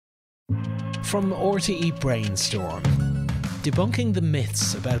From RTE Brainstorm, debunking the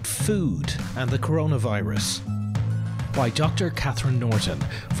myths about food and the coronavirus, by Dr. Catherine Norton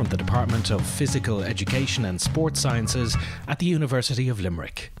from the Department of Physical Education and Sports Sciences at the University of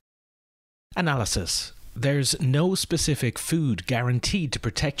Limerick. Analysis. There's no specific food guaranteed to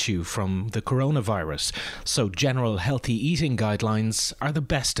protect you from the coronavirus, so general healthy eating guidelines are the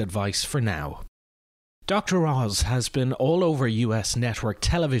best advice for now. Dr. Oz has been all over US network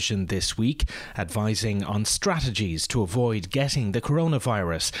television this week, advising on strategies to avoid getting the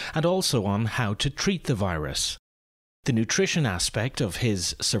coronavirus and also on how to treat the virus. The nutrition aspect of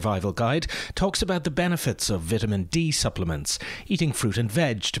his survival guide talks about the benefits of vitamin D supplements, eating fruit and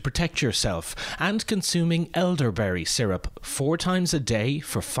veg to protect yourself, and consuming elderberry syrup 4 times a day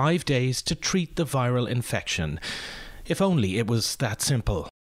for 5 days to treat the viral infection. If only it was that simple.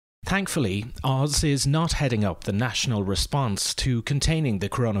 Thankfully, Oz is not heading up the national response to containing the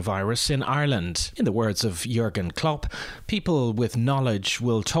coronavirus in Ireland. In the words of Jurgen Klopp, people with knowledge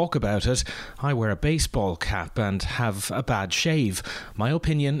will talk about it. I wear a baseball cap and have a bad shave. My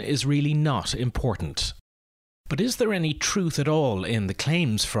opinion is really not important. But is there any truth at all in the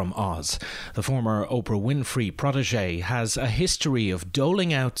claims from Oz? The former Oprah Winfrey protege has a history of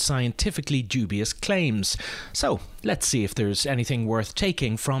doling out scientifically dubious claims. So, let's see if there's anything worth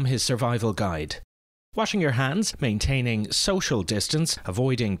taking from his survival guide. Washing your hands, maintaining social distance,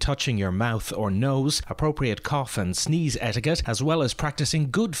 avoiding touching your mouth or nose, appropriate cough and sneeze etiquette, as well as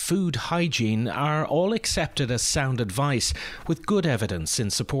practicing good food hygiene are all accepted as sound advice, with good evidence in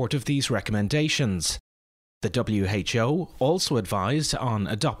support of these recommendations. The WHO also advised on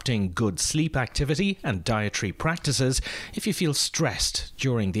adopting good sleep activity and dietary practices if you feel stressed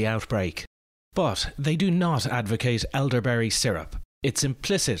during the outbreak. But they do not advocate elderberry syrup. It's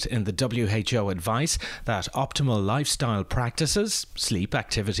implicit in the WHO advice that optimal lifestyle practices, sleep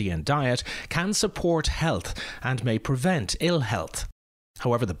activity and diet can support health and may prevent ill health.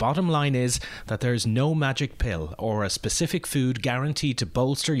 However, the bottom line is that there's no magic pill or a specific food guaranteed to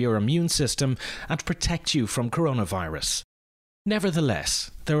bolster your immune system and protect you from coronavirus. Nevertheless,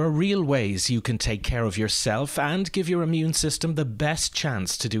 there are real ways you can take care of yourself and give your immune system the best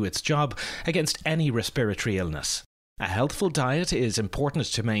chance to do its job against any respiratory illness. A healthful diet is important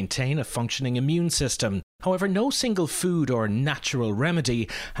to maintain a functioning immune system. However, no single food or natural remedy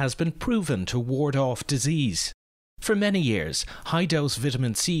has been proven to ward off disease. For many years, high-dose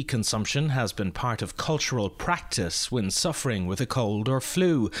vitamin C consumption has been part of cultural practice when suffering with a cold or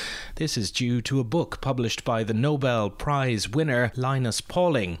flu. This is due to a book published by the Nobel Prize winner Linus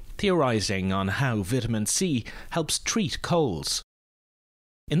Pauling, theorizing on how vitamin C helps treat colds.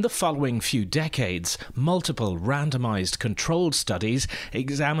 In the following few decades, multiple randomized controlled studies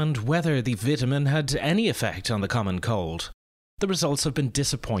examined whether the vitamin had any effect on the common cold. The results have been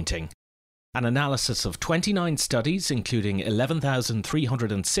disappointing. An analysis of 29 studies, including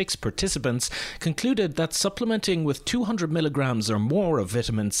 11,306 participants, concluded that supplementing with 200 milligrams or more of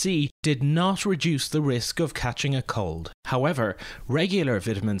vitamin C did not reduce the risk of catching a cold. However, regular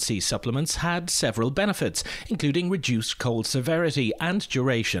vitamin C supplements had several benefits, including reduced cold severity and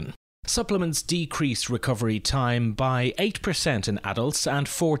duration. Supplements decreased recovery time by 8% in adults and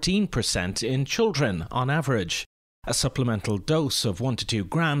 14% in children on average. A supplemental dose of 1 to 2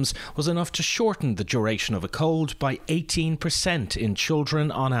 grams was enough to shorten the duration of a cold by 18% in children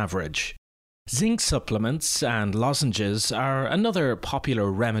on average. Zinc supplements and lozenges are another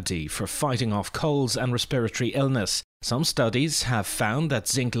popular remedy for fighting off colds and respiratory illness. Some studies have found that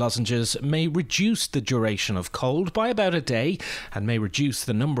zinc lozenges may reduce the duration of cold by about a day and may reduce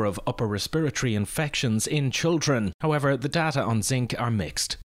the number of upper respiratory infections in children. However, the data on zinc are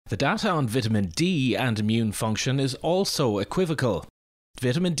mixed. The data on vitamin D and immune function is also equivocal.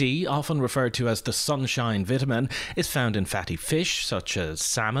 Vitamin D, often referred to as the sunshine vitamin, is found in fatty fish such as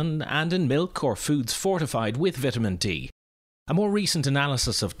salmon and in milk or foods fortified with vitamin D. A more recent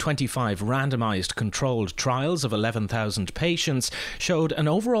analysis of 25 randomized controlled trials of 11,000 patients showed an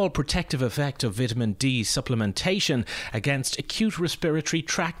overall protective effect of vitamin D supplementation against acute respiratory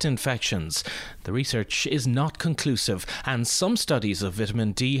tract infections. The research is not conclusive, and some studies of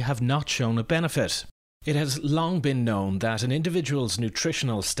vitamin D have not shown a benefit. It has long been known that an individual's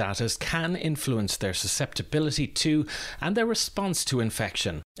nutritional status can influence their susceptibility to and their response to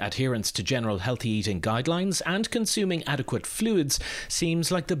infection. Adherence to general healthy eating guidelines and consuming adequate fluids seems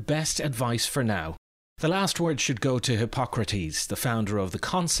like the best advice for now. The last word should go to Hippocrates, the founder of the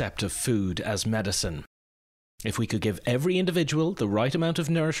concept of food as medicine. If we could give every individual the right amount of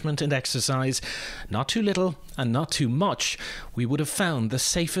nourishment and exercise, not too little and not too much, we would have found the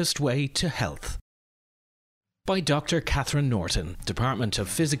safest way to health. by Dr. Catherine Norton, Department of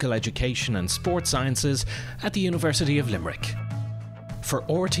Physical Education and Sport Sciences at the University of Limerick. For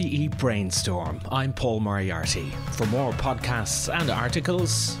RTE Brainstorm, I'm Paul Moriarty. For more podcasts and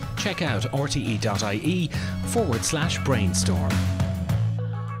articles, check out rte.ie/brainstorm.